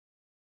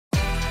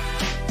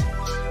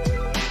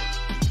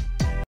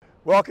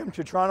Welcome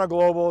to Toronto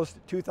Global's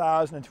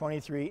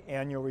 2023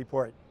 annual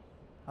report.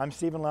 I'm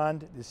Stephen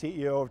Lund, the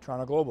CEO of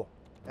Toronto Global.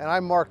 And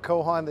I'm Mark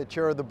Cohon, the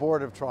chair of the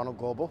board of Toronto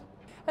Global.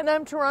 And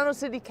I'm Toronto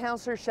City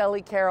Councillor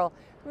Shelley Carroll.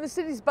 I'm the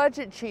city's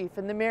budget chief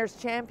and the mayor's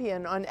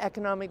champion on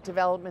economic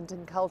development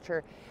and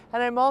culture.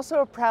 And I'm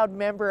also a proud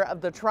member of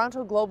the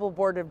Toronto Global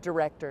Board of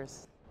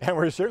Directors. And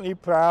we're certainly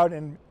proud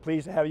and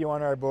pleased to have you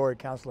on our board,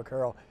 Councillor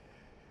Carroll.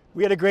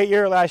 We had a great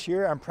year last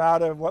year. I'm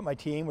proud of what my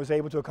team was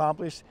able to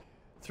accomplish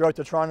throughout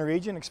the Toronto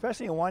region,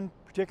 especially in one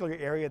particular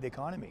area of the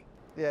economy.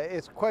 Yeah,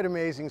 it's quite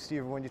amazing,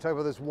 Stephen, when you talk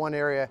about this one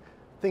area.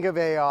 Think of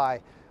AI.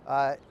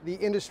 The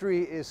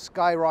industry is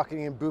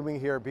skyrocketing and booming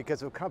here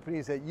because of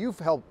companies that you've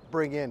helped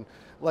bring in,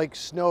 like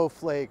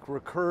Snowflake,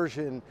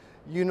 Recursion,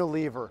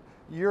 Unilever.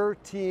 Your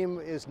team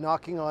is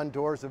knocking on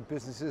doors of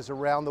businesses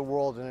around the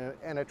world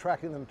and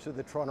attracting them to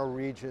the Toronto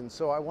region.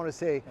 So I want to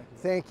say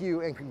thank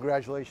you and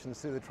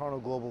congratulations to the Toronto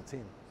Global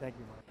team. Thank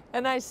you, Mark.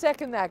 And I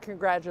second that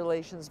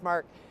congratulations,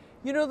 Mark.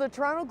 You know, the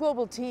Toronto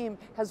Global team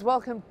has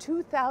welcomed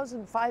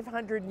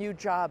 2,500 new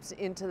jobs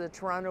into the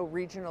Toronto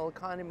regional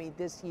economy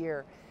this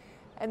year.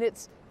 And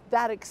it's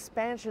that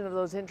expansion of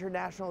those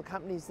international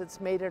companies that's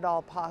made it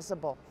all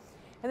possible.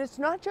 And it's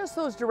not just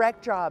those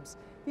direct jobs.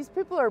 These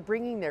people are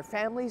bringing their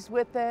families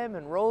with them,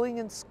 enrolling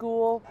in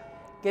school,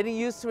 getting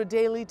used to a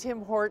daily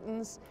Tim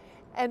Hortons.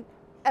 And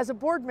as a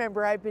board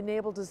member, I've been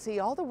able to see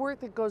all the work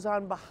that goes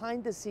on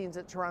behind the scenes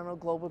at Toronto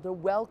Global to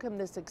welcome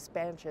this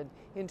expansion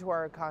into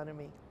our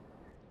economy.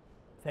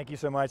 Thank you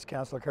so much,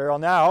 Councillor Carroll.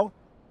 Now,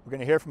 we're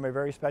going to hear from a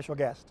very special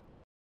guest.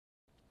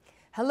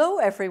 Hello,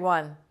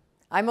 everyone.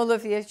 I'm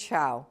Olivia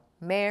Chow,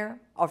 Mayor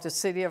of the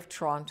City of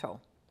Toronto.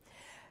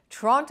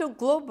 Toronto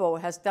Global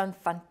has done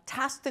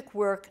fantastic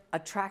work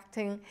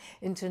attracting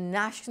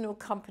international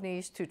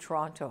companies to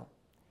Toronto,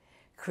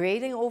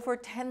 creating over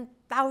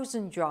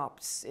 10,000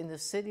 jobs in the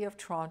City of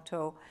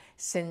Toronto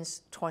since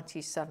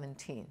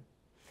 2017.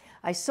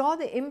 I saw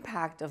the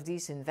impact of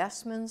these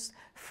investments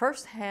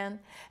firsthand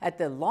at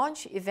the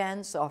launch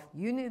events of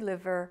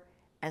Unilever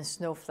and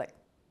Snowflake.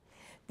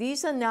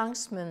 These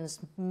announcements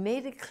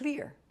made it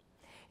clear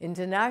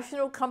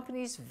international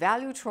companies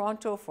value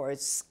Toronto for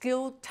its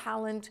skilled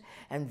talent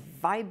and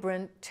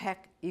vibrant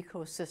tech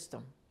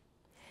ecosystem.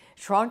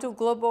 Toronto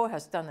Global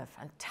has done a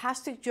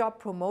fantastic job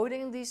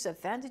promoting these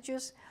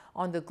advantages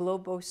on the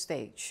global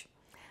stage.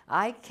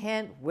 I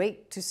can't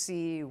wait to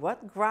see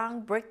what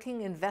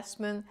groundbreaking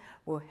investment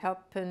will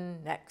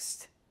happen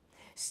next.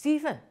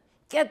 Stephen,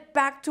 get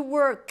back to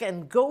work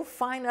and go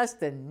find us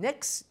the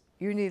next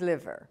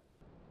Unilever.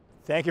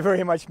 Thank you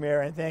very much,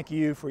 Mayor, and thank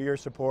you for your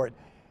support.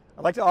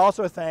 I'd like to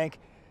also thank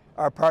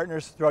our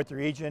partners throughout the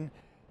region,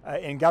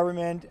 in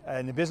government,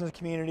 in the business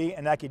community,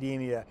 and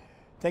academia.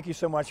 Thank you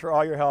so much for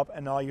all your help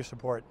and all your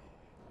support.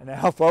 And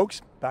now,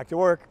 folks, back to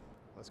work.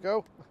 Let's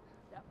go.